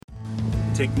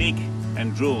Technique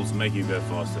and drills make you go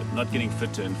faster, not getting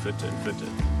fitter and fitter and fitter.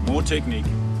 More technique,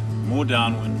 more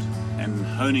downwind, and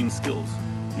honing skills.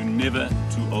 You're never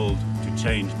too old to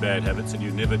change bad habits, and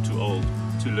you're never too old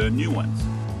to learn new ones.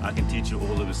 I can teach you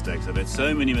all the mistakes. I've had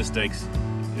so many mistakes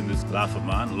in this life of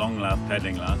mine, long life,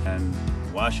 paddling life, and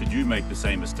why should you make the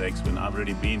same mistakes when I've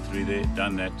already been through there,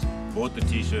 done that, bought the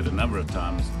t-shirt a number of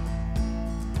times.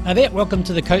 Hi there, welcome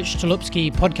to the Coach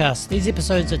Tulupski podcast. These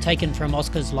episodes are taken from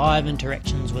Oscar's live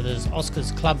interactions with his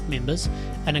Oscar's Club members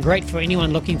and are great for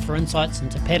anyone looking for insights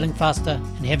into paddling faster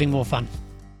and having more fun.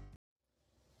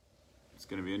 It's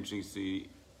going to be interesting to see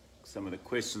some of the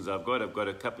questions I've got. I've got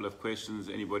a couple of questions.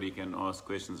 Anybody can ask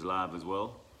questions live as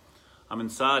well. I'm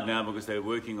inside now because they're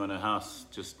working on a house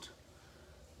just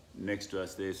next to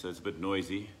us there, so it's a bit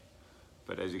noisy.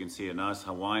 But as you can see, a nice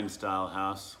Hawaiian style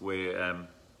house where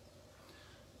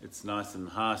it's nice and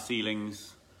high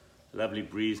ceilings, lovely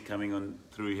breeze coming on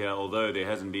through here, although there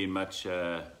hasn't been much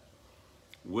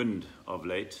wind of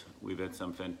late. We've had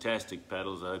some fantastic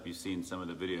paddles. I hope you've seen some of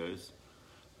the videos.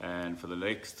 And for the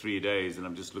next 3 days, and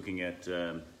I'm just looking at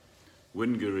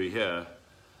Wind Guru here,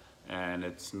 and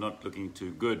it's not looking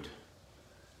too good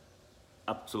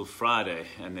up till Friday,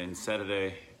 and then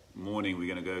Saturday morning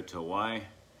we're going to go to Hawaii,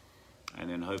 and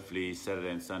then hopefully Saturday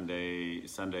and Sunday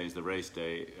is the race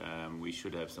day, we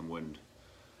should have some wind.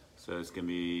 So it's going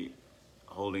to be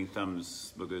holding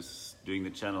thumbs, because doing the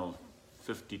channel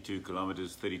 52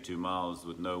 kilometers, 32 miles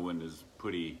with no wind is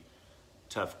pretty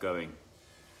tough going.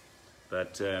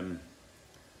 But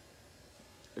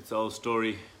it's the old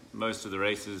story. Most of the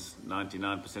races,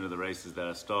 99% of the races that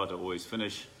I start, I always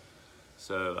finish.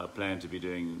 So I plan to be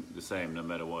doing the same no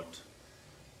matter what.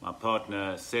 My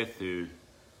partner Seth, who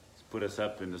put us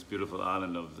up in this beautiful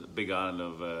island big island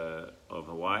of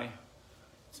Hawaii.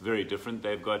 It's very different.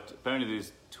 They've got, apparently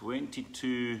there's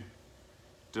 22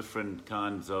 different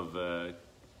kinds of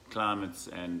climates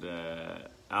and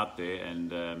out there,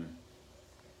 and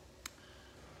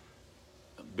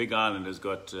Big Island has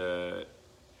got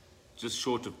just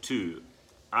short of 2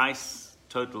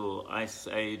 total ice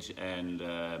age, and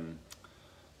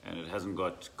it hasn't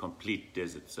got complete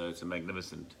desert, so it's a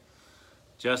magnificent.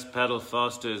 Just Paddle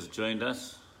Faster has joined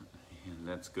us, and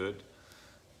that's good.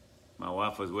 My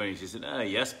wife was waiting. She said, "Oh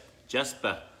yes,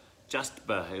 Jasper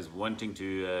is wanting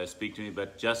to speak to me,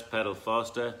 but Just Paddle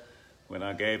Faster." When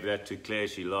I gave that to Claire,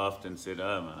 she laughed and said,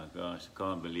 "Oh my gosh, I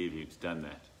can't believe you've done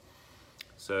that."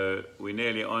 So we're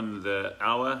nearly on the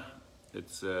hour.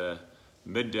 It's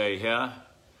midday here.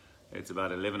 It's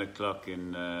about 11 o'clock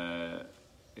in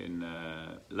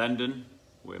London,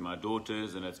 where my daughter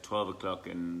is, and it's 12 o'clock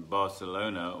in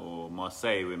Barcelona or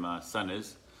Marseille, where my son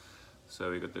is.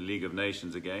 So we've got the League of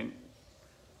Nations again.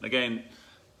 Again,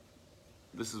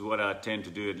 this is what I tend to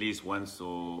do at least once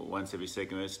every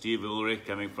second week. Steve Ulrich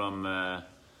coming from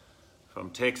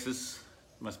Texas.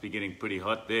 Must be getting pretty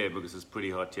hot there, because it's pretty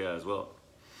hot here as well.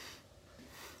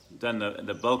 Done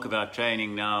the bulk of our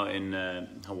training now in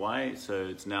Hawaii, so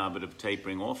it's now a bit of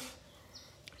tapering off.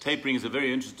 Tapering is a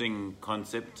very interesting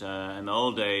concept. In the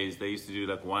old days, they used to do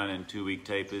like 1 and 2 week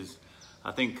tapers.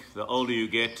 I think the older you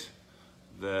get,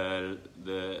 the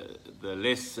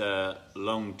less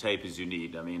long tapers you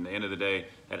need. I mean, at the end of the day,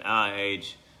 at our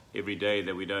age, every day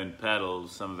that we don't paddle,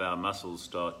 some of our muscles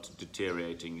start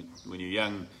deteriorating. When you're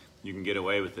young, you can get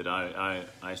away with it. I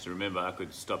used to remember I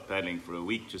could stop paddling for a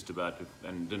week just about,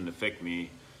 and it didn't affect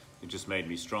me. It just made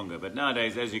me stronger. But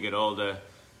nowadays, as you get older,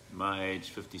 my age,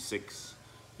 56,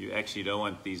 you actually don't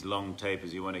want these long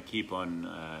tapers. You want to keep on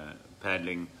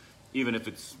paddling, even if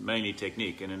it's mainly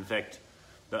technique. And in fact,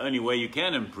 the only way you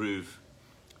can improve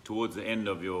towards the end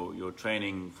of your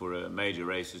training for a major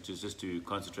race is just to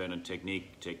concentrate on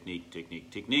technique.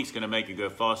 Technique's going to make you go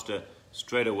faster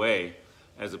straight away,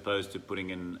 as opposed to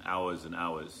putting in hours and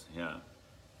hours. Yeah.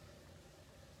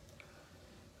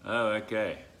 Oh,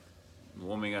 okay.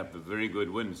 Warming up, a very good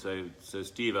wind. So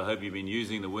Steve, I hope you've been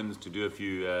using the winds to do a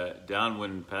few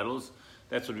downwind paddles.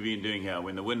 That's what we've been doing here.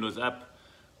 When the wind was up,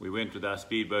 we went with our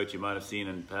speedboat, you might have seen,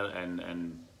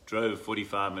 and drove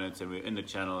 45 minutes, and we were in the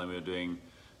channel, and we were doing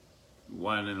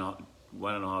 1.5,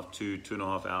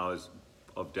 2.5 hours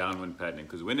of downwind paddling.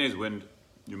 Because when there's wind,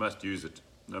 you must use it,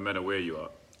 no matter where you are,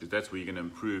 because that's where you're going to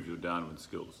improve your downwind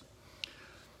skills.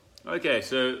 Okay,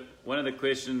 so one of the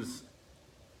questions,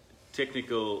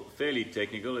 fairly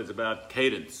technical, is about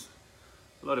cadence.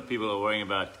 A lot of people are worrying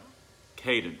about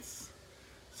cadence,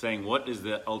 saying, what is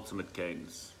the ultimate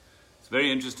cadence? It's very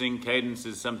interesting. Cadence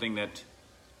is something that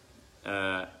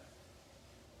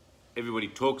everybody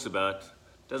talks about,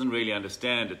 doesn't really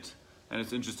understand it. And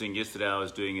it's interesting, yesterday I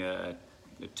was doing a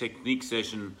technique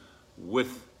session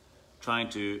with trying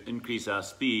to increase our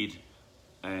speed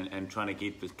and trying to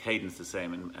keep the cadence the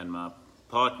same. And my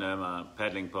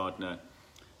paddling partner,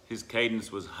 his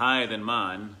cadence was higher than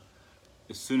mine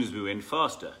as soon as we went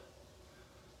faster.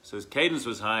 So his cadence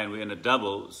was high and we were in a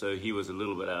double, so he was a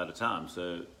little bit out of time.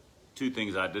 So two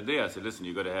things I did there. I said, listen,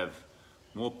 you've got to have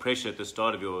more pressure at the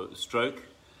start of your stroke,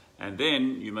 and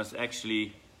then you must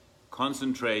actually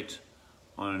concentrate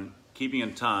on keeping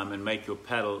in time and make your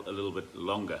paddle a little bit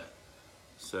longer.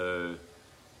 So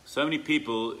many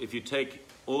people, if you take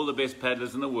all the best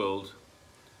paddlers in the world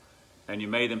and you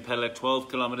made them paddle at 12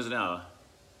 kilometers an hour,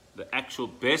 the actual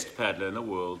best paddler in the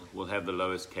world will have the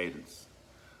lowest cadence.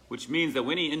 Which means that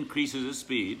when he increases his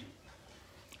speed,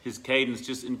 his cadence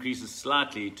just increases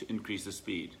slightly to increase the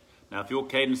speed. Now, if your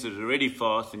cadence is already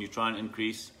fast and you try and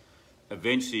increase,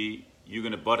 eventually you're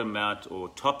going to bottom out or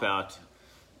top out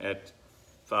at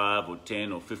 5 or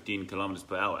 10 or 15 kilometers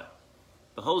per hour.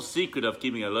 The whole secret of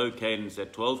keeping a low cadence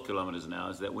at 12 kilometers an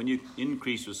hour is that when you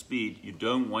increase your speed, you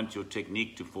don't want your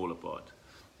technique to fall apart.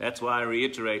 That's why I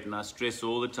reiterate and I stress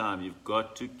all the time, you've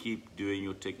got to keep doing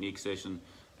your technique session.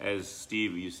 As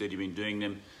Steve, you said you've been doing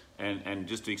them. And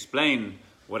just to explain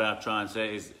what I try and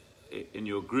say is, in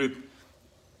your group,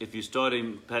 if you start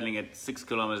paddling at 6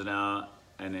 kilometers an hour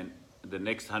and then the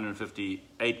next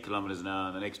 158 kilometers an hour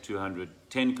and the next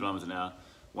 210 kilometers an hour,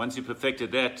 once you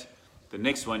perfected that, the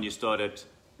next one you start at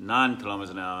 9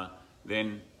 kilometers an hour,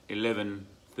 then 11,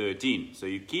 13. So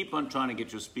you keep on trying to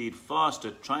get your speed faster,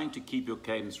 trying to keep your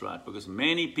cadence right, because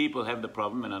many people have the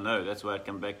problem, and I know that's why I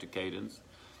come back to cadence,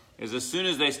 is as soon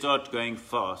as they start going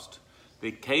fast,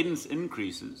 their cadence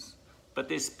increases, but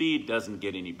their speed doesn't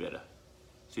get any better.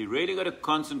 So you really got to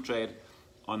concentrate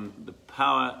on the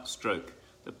power stroke.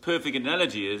 The perfect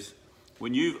analogy is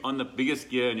when you're on the biggest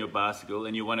gear in your bicycle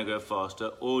and you want to go faster,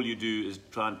 all you do is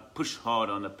try and push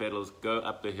hard on the pedals, go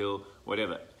up the hill,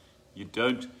 whatever. The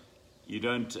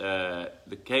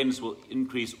cadence will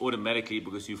increase automatically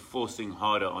because you're forcing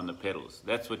harder on the pedals.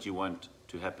 That's what you want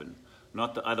to happen.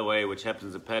 Not the other way, which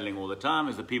happens in paddling all the time,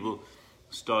 is that people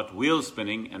start wheel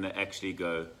spinning and they actually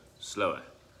go slower.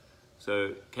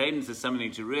 So cadence is something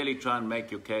to really try and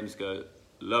make your cadence go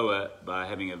lower by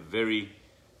having a very,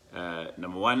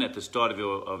 number one, at the start of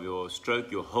your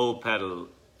stroke, your whole paddle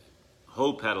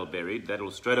buried. That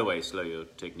will straight away slow your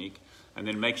technique. And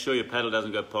then make sure your paddle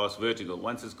doesn't go past vertical.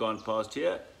 Once it's gone past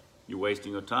here, you're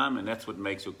wasting your time, and that's what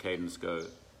makes your cadence go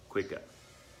quicker.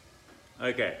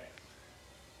 Okay.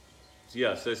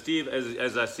 So Steve,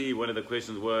 as I see, one of the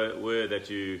questions were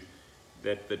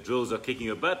that the drills are kicking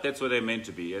your butt. That's what they're meant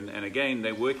to be. And again,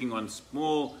 they're working on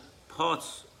small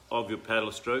parts of your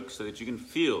paddle stroke so that you can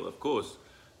feel, of course,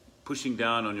 pushing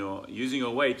down on using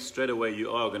your weight, straight away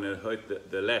you are going to hurt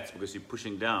the lats because you're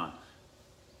pushing down.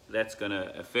 That's going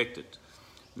to affect it.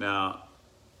 Now,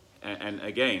 and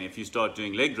again, if you start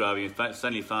doing leg driving, you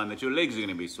suddenly find that your legs are going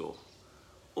to be sore.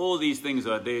 All these things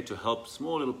are there to help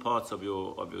small little parts of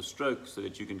your stroke so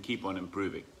that you can keep on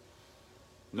improving.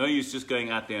 No use just going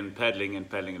out there and paddling in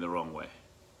the wrong way.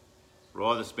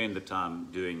 Rather spend the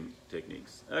time doing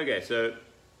techniques. Okay, so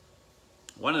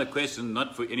one of the questions,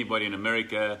 not for anybody in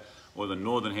America or the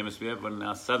Northern Hemisphere, but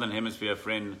our Southern Hemisphere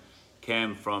friend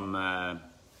Cam from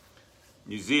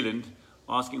New Zealand,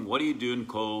 asking, what do you do in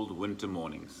cold winter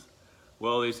mornings?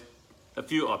 Well, there's a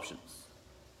few options.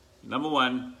 Number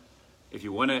one, if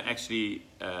you want to actually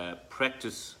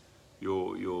practice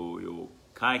your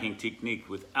kayaking technique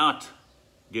without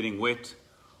getting wet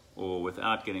or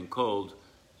without getting cold,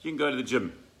 you can go to the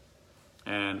gym.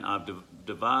 And I've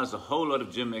devised a whole lot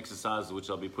of gym exercises, which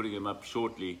I'll be putting them up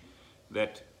shortly,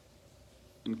 that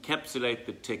encapsulate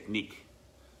the technique.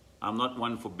 I'm not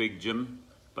one for big gym,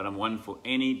 but I'm one for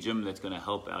any gym that's going to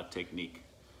help our technique.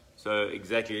 So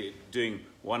exactly doing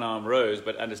one arm rows,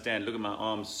 but understand, look at my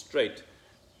arms straight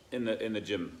in the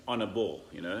gym on a ball,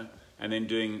 and then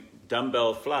doing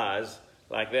dumbbell flies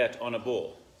like that on a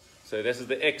ball. So this is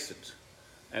the exit.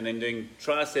 And then doing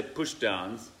tricep push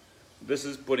downs. This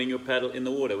is putting your paddle in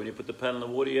the water. When you put the paddle in the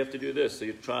water, you have to do this. So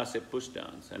your tricep push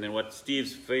downs. And then what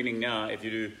Steve's feeling now, if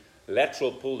you do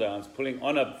lateral pull downs, pulling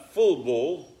on a full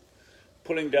ball,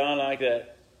 pulling down like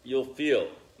that, you'll feel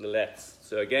the lats.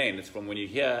 So again, it's from when you're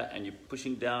here and you're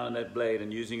pushing down on that blade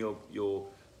and using your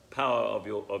power of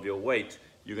your weight,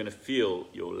 you're going to feel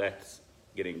your lats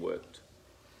getting worked.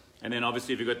 And then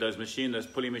obviously if you've got those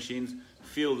pulley machines,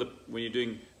 when you're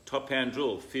doing top hand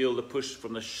drill, feel the push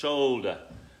from the shoulder.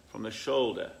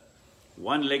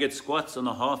 One-legged squats on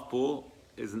the half pull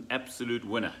is an absolute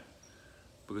winner,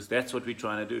 because that's what we're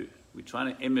trying to do. We're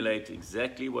trying to emulate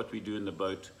exactly what we do in the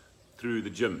boat through the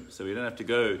gym. So we don't have to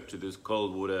go to this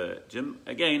cold water gym.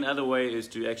 Again, other way is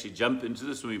to actually jump into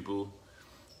the swimming pool,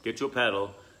 get your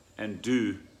paddle, and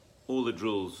do all the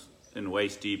drills in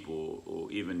waist deep,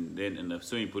 or even then in the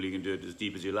swimming pool you can do it as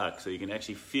deep as you like. So you can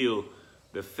actually feel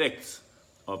the effects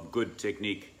of good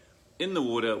technique in the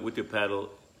water with your paddle,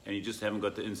 and you just haven't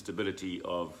got the instability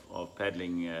of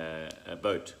paddling a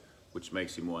boat, which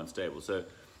makes you more unstable. So,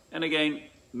 and again,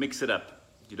 mix it up.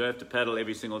 You don't have to paddle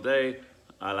every single day.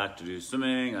 I like to do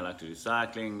swimming, I like to do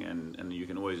cycling, and you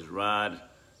can always ride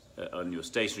on your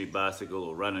stationary bicycle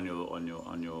or run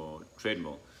on your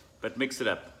treadmill. But mix it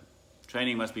up.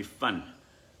 Training must be fun.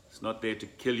 It's not there to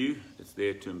kill you, it's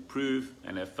there to improve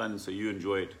and have fun so you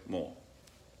enjoy it more.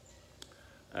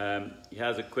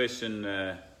 Here's a question,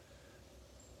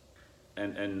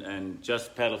 and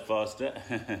just paddle faster.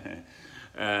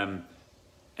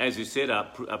 As you said, I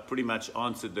pretty much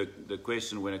answered the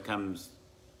question when it comes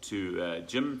to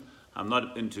gym. I'm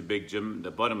not into big gym.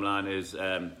 The bottom line is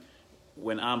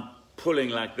when I'm pulling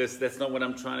like this, that's not what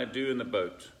I'm trying to do in the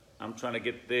boat. I'm trying to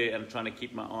get there and trying to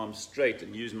keep my arms straight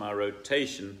and use my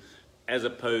rotation as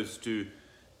opposed to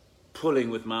pulling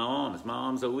with my arms. My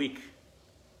arms are weak.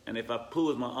 And if I pull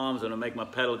with my arms, I'm going to make my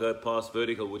paddle go past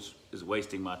vertical, which is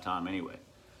wasting my time anyway.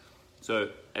 So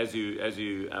I'm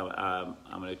going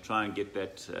to try and get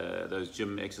those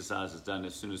gym exercises done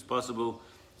as soon as possible.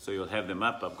 So you'll have them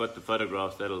up. I've got the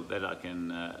photographs that I can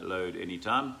load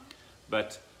anytime.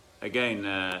 But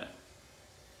again,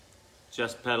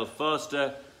 just paddle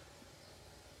faster.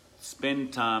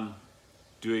 Spend time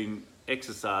doing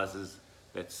exercises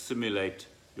that simulate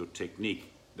your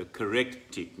technique, the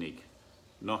correct technique,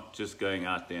 not just going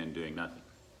out there and doing nothing.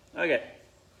 Okay.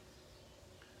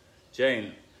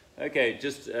 Jane, okay,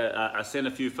 I sent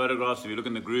a few photographs, if you look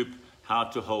in the group, how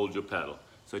to hold your paddle.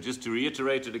 So just to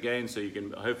reiterate it again, so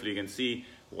hopefully you can see,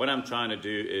 what I'm trying to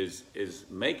do is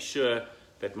make sure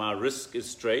that my wrist is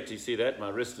straight. You see that? My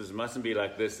wrist mustn't be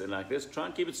like this and like this. Try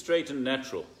and keep it straight and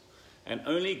natural. And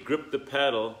only grip the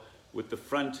paddle with the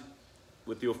front,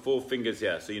 with your 4 fingers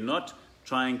here. So you're not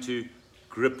trying to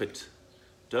grip it.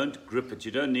 Don't grip it.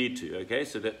 You don't need to, okay?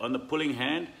 So that on the pulling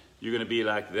hand, you're going to be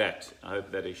like that. I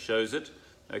hope that it shows it,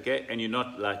 okay? And you're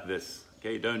not like this,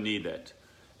 okay? You don't need that.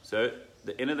 So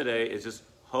the end of the day is just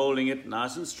holding it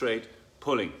nice and straight,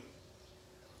 pulling.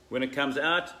 When it comes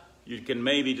out, you can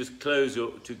maybe just close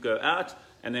to go out,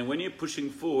 and then when you're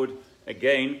pushing forward,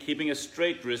 again, keeping a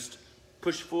straight wrist,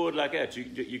 push forward like that.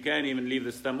 You can't even leave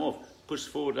this thumb off. Push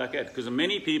forward like that, because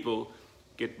many people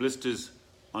get blisters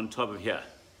on top of here.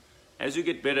 As you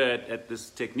get better at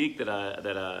this technique that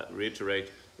I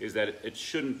reiterate, is that it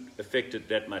shouldn't affect it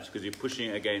that much, because you're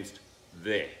pushing against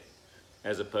there,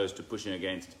 as opposed to pushing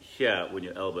against here when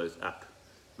your elbow's up.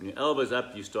 When your elbow's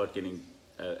up, you start getting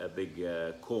a big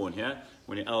corn here.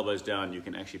 When your elbow's down, you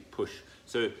can actually push.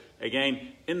 So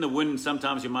again, in the wind,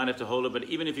 sometimes you might have to hold it, but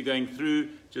even if you're going through,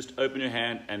 just open your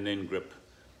hand and then grip.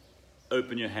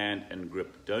 Open your hand and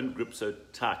grip. Don't grip so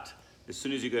tight. As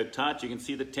soon as you go tight, you can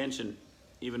see the tension.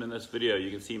 Even in this video,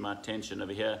 you can see my tension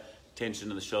over here, tension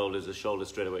in the shoulders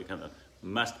straight away come up.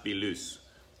 Must be loose.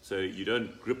 So you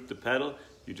don't grip the paddle,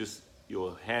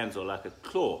 your hands are like a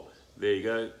claw. There you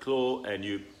go, claw, and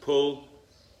you pull,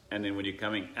 and then when you're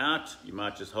coming out, you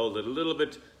might just hold it a little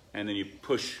bit, and then you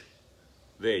push.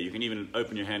 There, you can even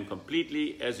open your hand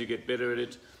completely as you get better at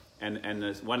it. And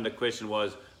one of the question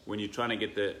was, when you're trying to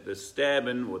get the stab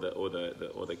in or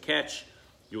the catch,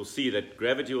 you'll see that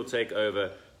gravity will take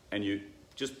over, and you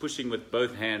just pushing with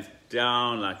both hands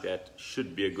down like that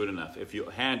should be good enough. If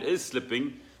your hand is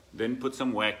slipping, then put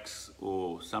some wax,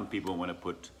 or some people want to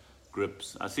put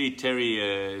grips. I see Terry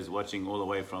is watching all the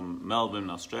way from Melbourne,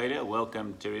 Australia.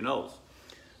 Welcome, Terry Knowles.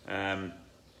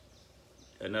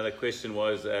 Another question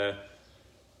was,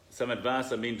 some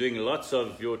advice. I've been doing lots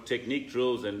of your technique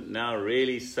drills and now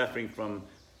really suffering from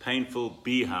painful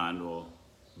behind or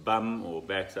bum or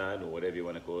backside or whatever you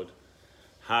want to call it.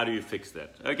 How do you fix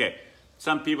that? Okay,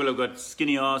 some people have got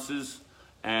skinny asses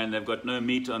and they've got no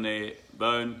meat on their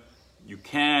bone. You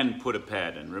can put a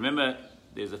pad in. Remember,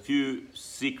 there's a few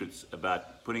secrets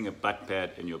about putting a butt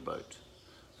pad in your boat.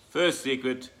 First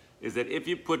secret is that if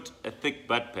you put a thick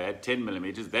butt pad, 10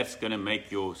 millimeters, that's going to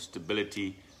make your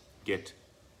stability get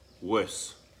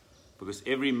worse, because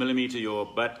every millimeter your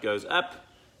butt goes up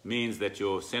means that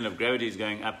your center of gravity is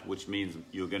going up, which means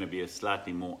you're going to be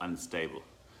slightly more unstable.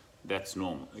 That's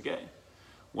normal, okay?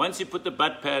 Once you put the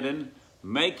butt pad in,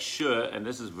 make sure, and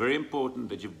this is very important,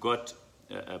 that you've got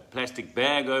a plastic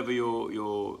bag over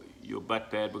your butt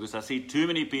pad, because I see too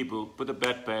many people put the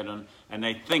butt pad on and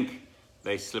they think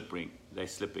they're slipping.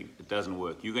 It doesn't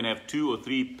work. You can have 2 or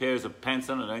 3 pairs of pants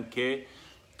on, I don't care.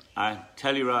 I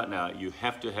tell you right now, you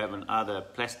have to have an either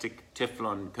plastic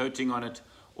Teflon coating on it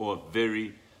or a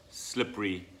very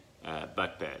slippery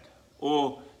butt pad.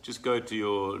 Or just go to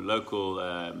your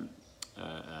local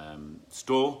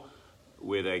store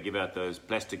where they give out those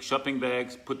plastic shopping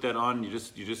bags, put that on, you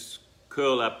just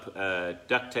curl up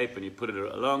duct tape and you put it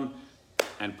along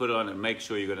and put it on and make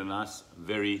sure you've got a nice,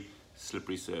 very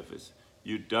slippery surface.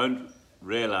 You don't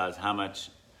realize how much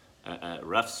a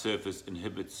rough surface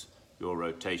inhibits your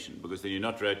rotation, because then you end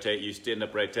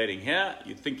up rotating here,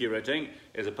 you think you're rotating,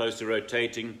 as opposed to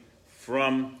rotating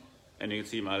from, and you can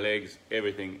see my legs,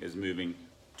 everything is moving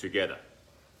together.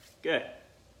 Okay.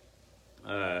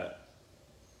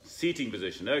 Seating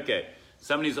position. Okay.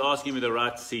 Somebody's asking me the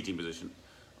right seating position.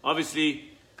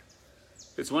 Obviously,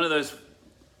 it's one of those,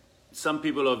 some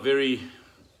people are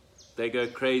they go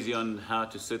crazy on how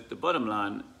to sit. The bottom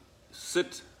line,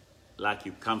 sit like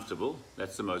you're comfortable.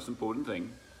 That's the most important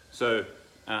thing. So,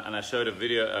 and I showed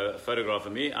a photograph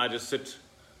of me. I just sit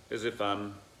as if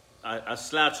I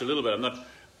slouch a little bit. I'm not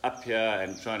up here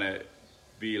and trying to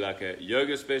be like a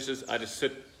yoga specialist. I just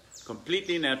sit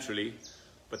completely naturally.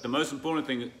 But the most important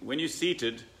thing, when you're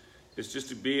seated, is just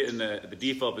to be in the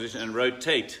default position and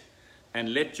rotate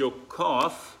and let your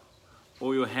calf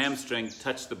or your hamstring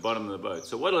touch the bottom of the boat.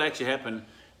 So what will actually happen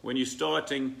when you're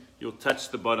starting, you'll touch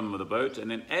the bottom of the boat,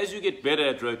 and then as you get better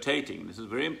at rotating, this is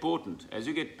very important, as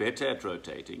you get better at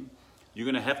rotating, you're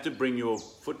going to have to bring your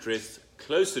footrest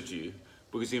closer to you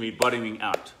because you're going to be bottoming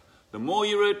out. The more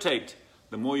you rotate,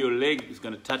 the more your leg is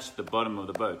going to touch the bottom of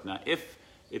the boat. Now, if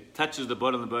it touches the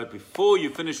bottom of the boat before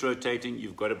you finish rotating,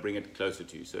 you've got to bring it closer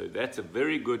to you. So that's a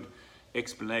very good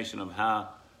explanation of how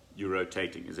you're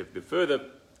rotating. Is if the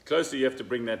closer you have to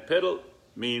bring that pedal,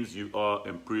 means you are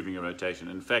improving your rotation.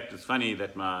 In fact, it's funny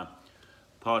that my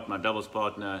doubles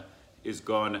partner is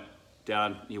gone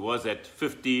down. He was at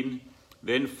 15,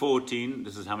 then 14.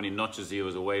 This is how many notches he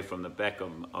was away from the back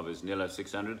of his Nelo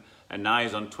 600. And now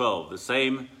he's on 12, the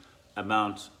same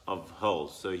amount of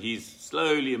holes. So he's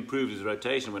slowly improved his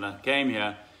rotation. When I came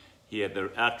here, he had the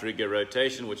outrigger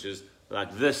rotation, which is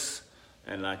like this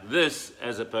and like this,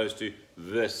 as opposed to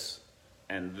this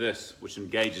and this, which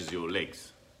engages your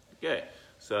legs. Okay.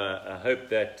 So I hope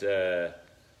that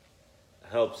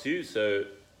helps you. So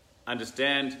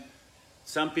understand,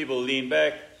 some people lean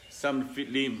back, some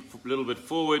lean a little bit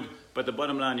forward, but the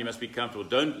bottom line, you must be comfortable.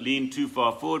 Don't lean too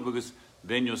far forward, because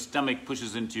then your stomach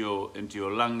pushes into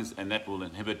your lungs, and that will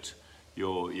inhibit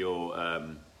your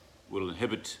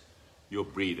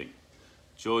breathing.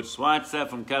 George Schweitzer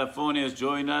from California has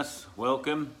joined us.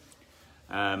 Welcome.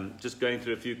 Just going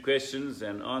through a few questions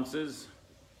and answers.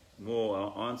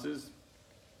 More answers.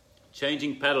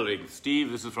 Changing paddle length.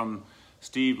 Steve, this is from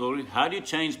Steve already. How do you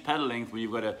change paddle length when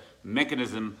you've got a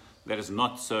mechanism that is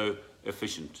not so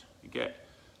efficient? Okay.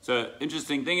 So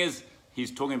interesting thing is,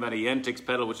 he's talking about a Yantix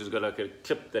paddle, which has got like a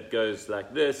clip that goes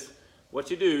like this.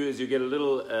 What you do is you get a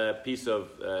little piece of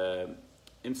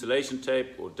insulation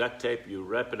tape or duct tape, you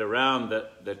wrap it around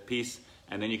that piece,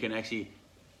 and then you can actually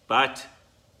bite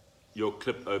your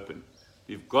clip open.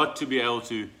 You've got to be able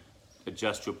to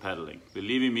adjust your paddle length.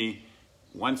 Believe me,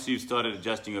 once you've started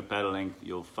adjusting your paddle length,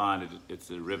 you'll find it's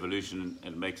a revolution,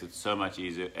 and it makes it so much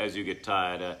easier. As you get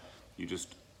tired, you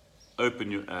just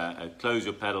close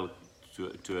your paddle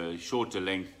to a shorter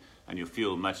length, and you'll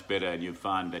feel much better, and you'll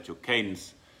find that your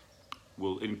cadence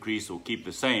will increase or keep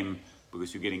the same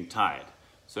because you're getting tired.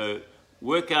 So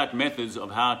work out methods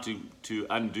of how to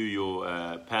undo your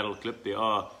paddle clip. There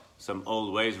are some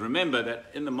old ways. Remember that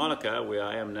in the Molokai, where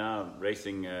I am now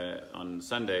racing on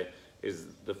Sunday, is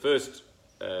the first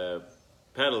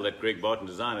paddle that Greg Barton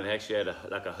designed. It actually had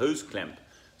like a hose clamp.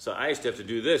 So I used to have to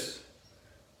do this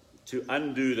to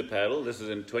undo the paddle. This is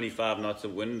in 25 knots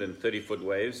of wind and 30-foot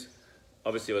waves.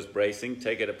 Obviously I was bracing,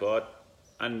 take it apart,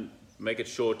 and make it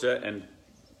shorter and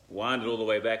wind it all the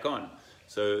way back on.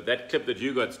 So that clip that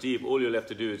you got, Steve, all you'll have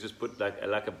to do is just put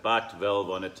like a bite valve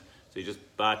on it. So you just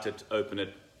bite it, open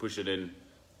it, push it in.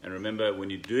 And remember, when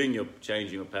you're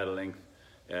changing your paddle length,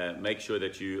 make sure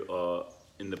that you are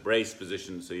in the brace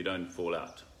position so you don't fall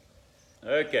out.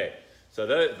 Okay, so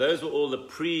those were all the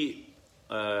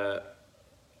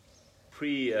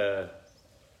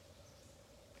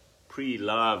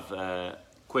pre-live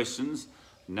questions.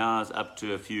 Now it's up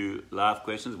to a few live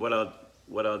questions. What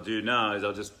I'll do now is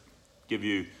I'll just give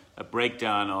you a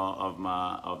breakdown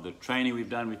of the training we've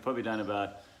done. We've probably done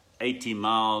about 80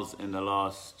 miles in the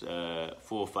last 4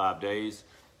 or 5 days.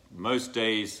 Most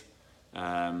days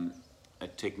a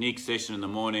technique session in the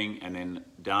morning and then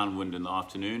downwind in the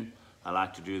afternoon. I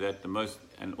like to do that the most,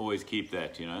 and always keep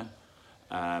that,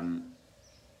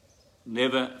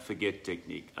 never forget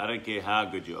technique. I don't care how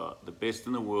good you are. The best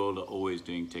in the world are always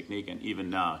doing technique, and even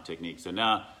now, technique. So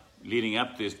now, leading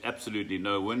up, there's absolutely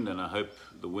no wind, and I hope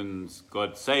the winds,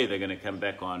 God say, they're going to come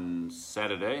back on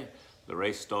Saturday. The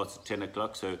race starts at 10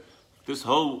 o'clock. So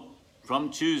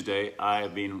from Tuesday, I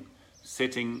have been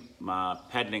setting my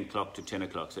paddling clock to 10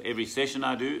 o'clock. So every session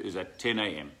I do is at 10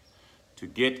 a.m. to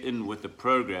get in with the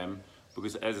program,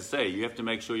 because as I say, you have to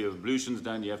make sure your ablutions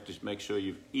done, you have to make sure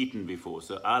you've eaten before.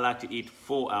 So I like to eat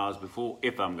 4 hours before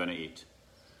if I'm going to eat.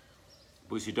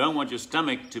 Because you don't want your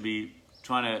stomach to be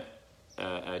trying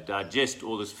to digest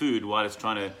all this food while it's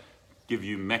trying to give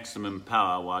you maximum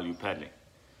power while you're paddling.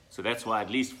 So that's why at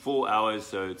least 4 hours,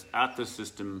 so it's out the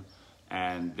system,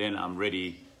 and then I'm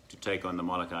ready to take on the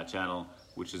Molokai Channel,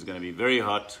 which is going to be very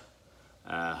hot.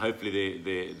 Hopefully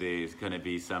there's going to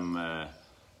be some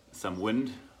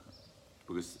wind,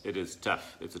 because it is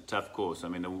tough. It's a tough course. I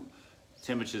mean, the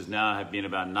temperatures now have been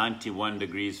about 91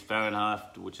 degrees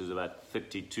Fahrenheit, which is about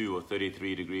 32 or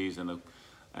 33 degrees, and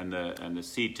the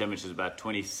sea temperature is about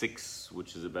 26,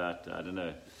 which is about, I don't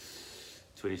know,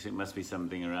 26 must be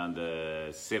something around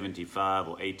 75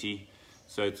 or 80.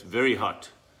 So it's very hot.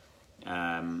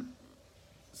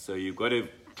 So you've got to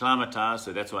climatize.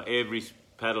 So that's why every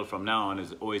paddle from now on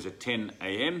is always at 10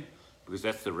 a.m. because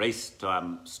that's the race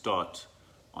time start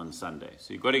on Sunday.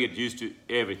 So you've got to get used to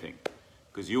everything,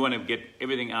 because you want to get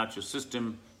everything out your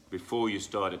system before you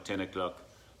start at 10 o'clock.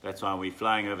 That's why we're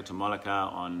flying over to Molokai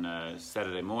on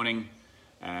Saturday morning,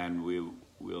 and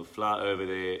we'll fly over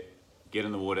there, get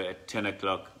in the water at 10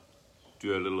 o'clock,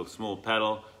 do a little small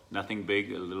paddle, nothing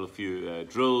big, a little few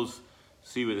drills,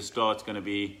 see where the start's going to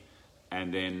be,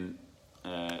 and then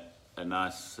a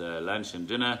nice lunch and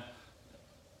dinner.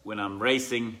 When I'm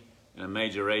racing in a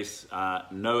major race,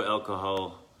 no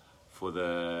alcohol for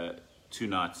the 2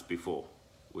 nights before,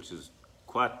 which is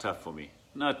quite tough for me.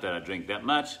 Not that I drink that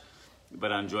much,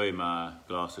 but I enjoy my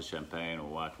glass of champagne or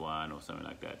white wine or something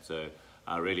like that. So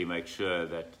I really make sure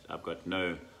that I've got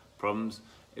no problems.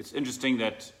 It's interesting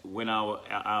that when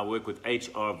I work with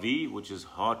HRV, which is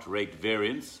heart rate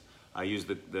variance, I use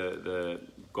the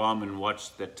Garmin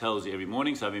watch that tells you every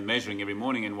morning. So I've been measuring every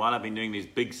morning, and while I've been doing these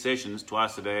big sessions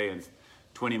twice a day and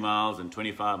 20 miles and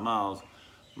 25 miles,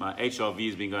 my HRV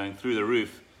has been going through the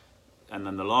roof. And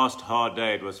then the last hard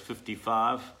day it was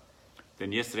 55.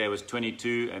 Then yesterday it was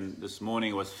 22, and this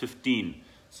morning it was 15.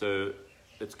 So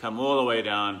it's come all the way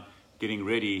down, getting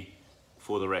ready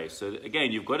for the race. So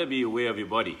again, you've got to be aware of your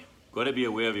body. You've got to be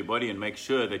aware of your body and make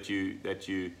sure that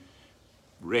you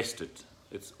rest it.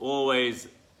 It's always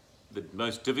the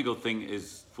most difficult thing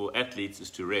is for athletes is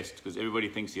to rest, because everybody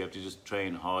thinks you have to just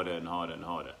train harder and harder and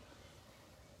harder.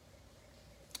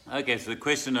 Okay, so the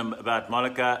question about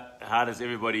Molokai, how does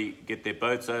everybody get their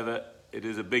boats over? It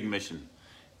is a big mission.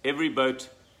 Every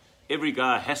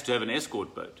guy has to have an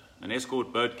escort boat. An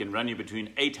escort boat can run you between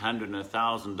 $800 and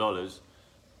 $1,000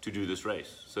 to do this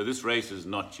race. So this race is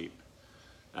not cheap.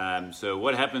 So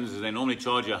what happens is they normally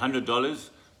charge you $100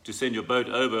 to send your boat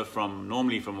over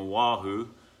normally from Oahu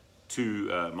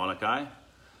to Molokai.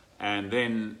 And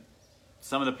then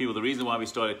some of the people, the reason why we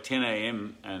start at 10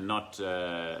 a.m. and not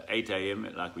 8 a.m.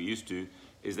 like we used to,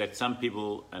 is that some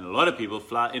people, and a lot of people,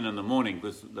 fly in the morning,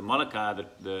 because the Molokai,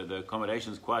 the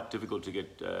accommodation is quite difficult to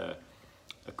get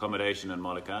accommodation in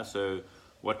Molokai. So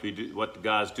what the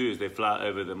guys do is they fly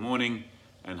over the morning,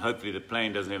 and hopefully the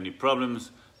plane doesn't have any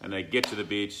problems, and they get to the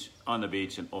beach, on the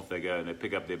beach, and off they go, and they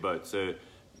pick up their boat. So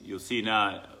you'll see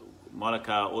now,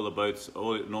 Molokai, all the boats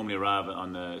all normally arrive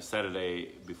on the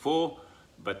Saturday before,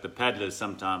 but the paddlers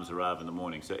sometimes arrive in the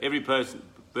morning. So every person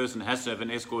has to have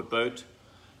an escort boat,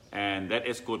 and that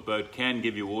escort boat can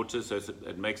give you water, so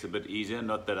it makes it a bit easier.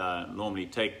 Not that I normally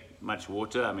take much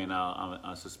water. I mean,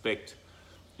 I suspect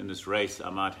in this race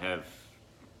I might have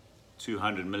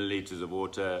 200 milliliters of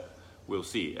water. We'll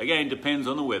see. Again, depends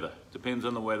on the weather. Depends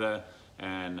on the weather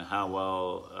and how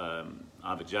well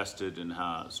I've adjusted and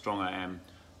how strong I am.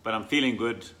 But I'm feeling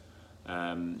good.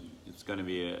 It's going to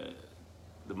be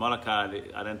the Molokai.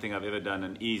 I don't think I've ever done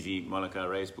an easy Molokai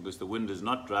race, because the wind is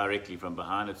not directly from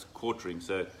behind, it's quartering.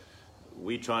 So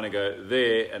we're trying to go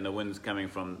there, and the wind's coming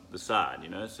from the side, you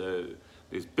know. So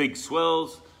there's big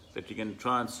swells that you can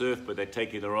try and surf, but they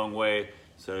take you the wrong way.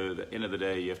 So at the end of the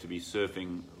day, you have to be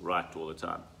surfing right all the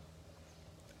time.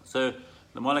 So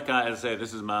the Molokai, as I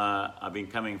say, I've been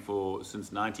coming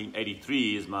since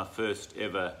 1983 is my first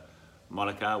ever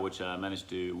Molokai, which I managed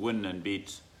to win and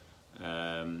beat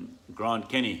Grant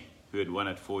Kenny, who had won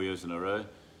it 4 years in a row.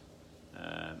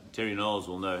 Terry Knowles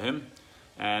will know him.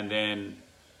 And then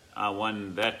I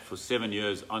won that for 7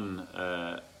 years on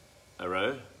a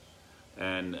row.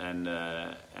 And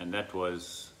that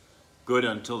was good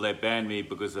until they banned me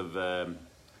because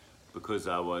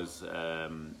I was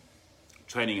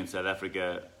training in South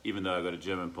Africa, even though I got a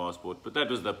German passport. But that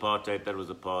was the apartheid, that was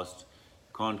the past.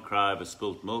 Can't cry over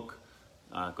spilt milk.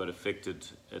 I got affected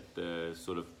at the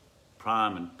sort of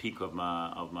prime and peak of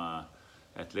my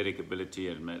athletic ability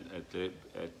and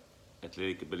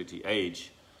athletic ability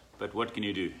age. But what can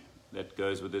you do? That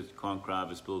goes with it. Can't cry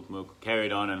over spilt milk.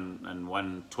 Carried on and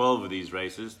won 12 of these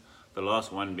races, the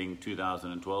last one being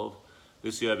 2012.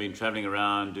 This year I've been traveling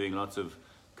around doing lots of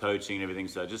coaching and everything,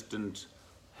 so I just didn't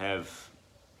have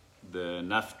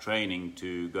enough training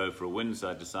to go for a win, so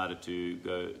I decided to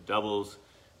go doubles,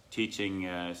 teaching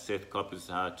Seth Coppers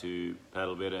how to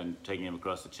paddle better and taking him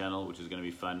across the channel, which is going to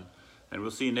be fun. And we'll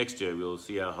see next year. We'll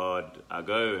see how hard I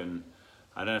go, and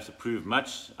I don't have to prove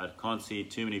much. I can't see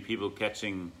too many people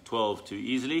catching 12 too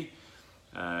easily.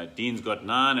 Dean's got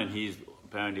 9, and he's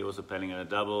apparently also paddling in a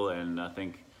double, and I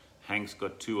think Hank's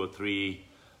got 2 or 3.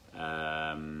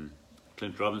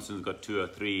 Clint Robinson's got 2 or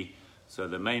 3. So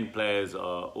the main players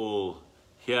are all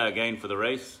here again for the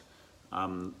race. I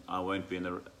won't be in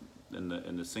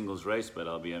the singles race, but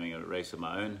I'll be having a race of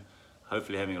my own.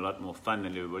 Hopefully having a lot more fun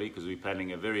than everybody, because we're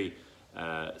paddling a very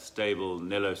stable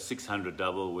Nello 600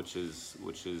 double, which is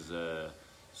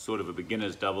sort of a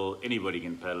beginner's double. Anybody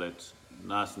can paddle it.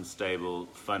 Nice and stable,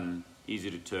 fun,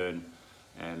 easy to turn,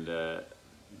 and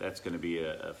that's going to be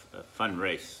a fun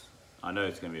race. I know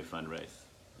it's going to be a fun race,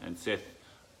 and Seth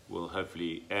will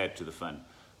hopefully add to the fun.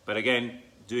 But again,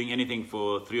 doing anything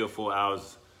for 3 or 4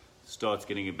 hours starts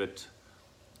getting a bit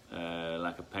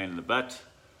like a pain in the butt.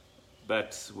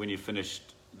 But when you're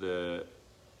finished, the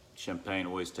champagne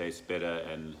always tastes better,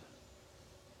 and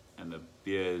the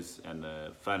beers and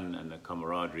the fun and the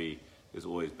camaraderie is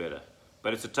always better.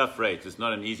 But it's a tough race. It's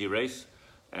not an easy race,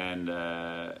 and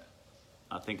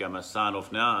I think I must sign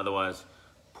off now. Otherwise,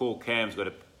 Paul Cam's got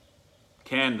to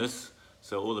can this,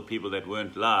 so all the people that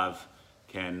weren't live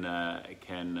can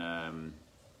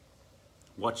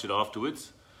watch it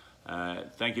afterwards.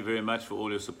 Thank you very much for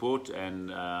all your support, and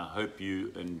hope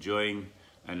you enjoying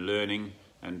and learning.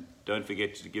 And don't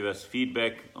forget to give us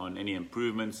feedback on any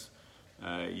improvements.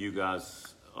 You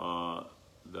guys are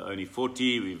the only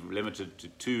 40. We've limited to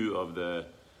 2 of the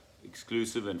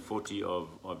exclusive and 40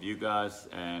 of you guys,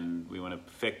 and we want to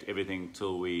perfect everything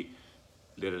till we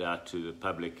let it out to the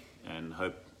public, and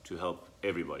hope to help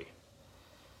everybody.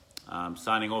 I'm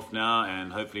signing off now,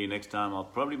 and hopefully next time I'll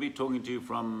probably be talking to you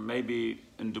from maybe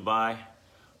in Dubai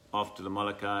after the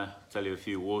Molokai, tell you a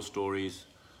few war stories,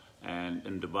 and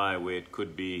in Dubai where it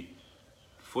could be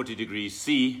 40 degrees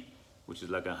C, which is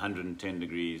like 110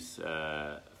 degrees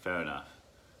Fahrenheit.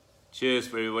 Cheers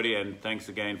for everybody, and thanks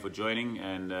again for joining,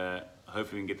 and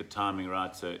hopefully we can get the timing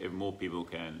right so more people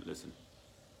can listen.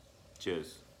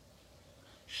 Cheers.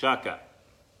 Shaka.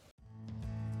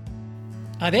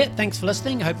 Hi there, thanks for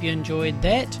listening. Hope you enjoyed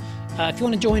that. If you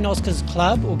want to join Oscar's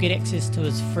club or get access to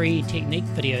his free technique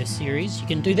video series, you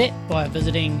can do that by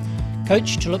visiting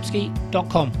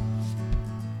coachtulupski.com.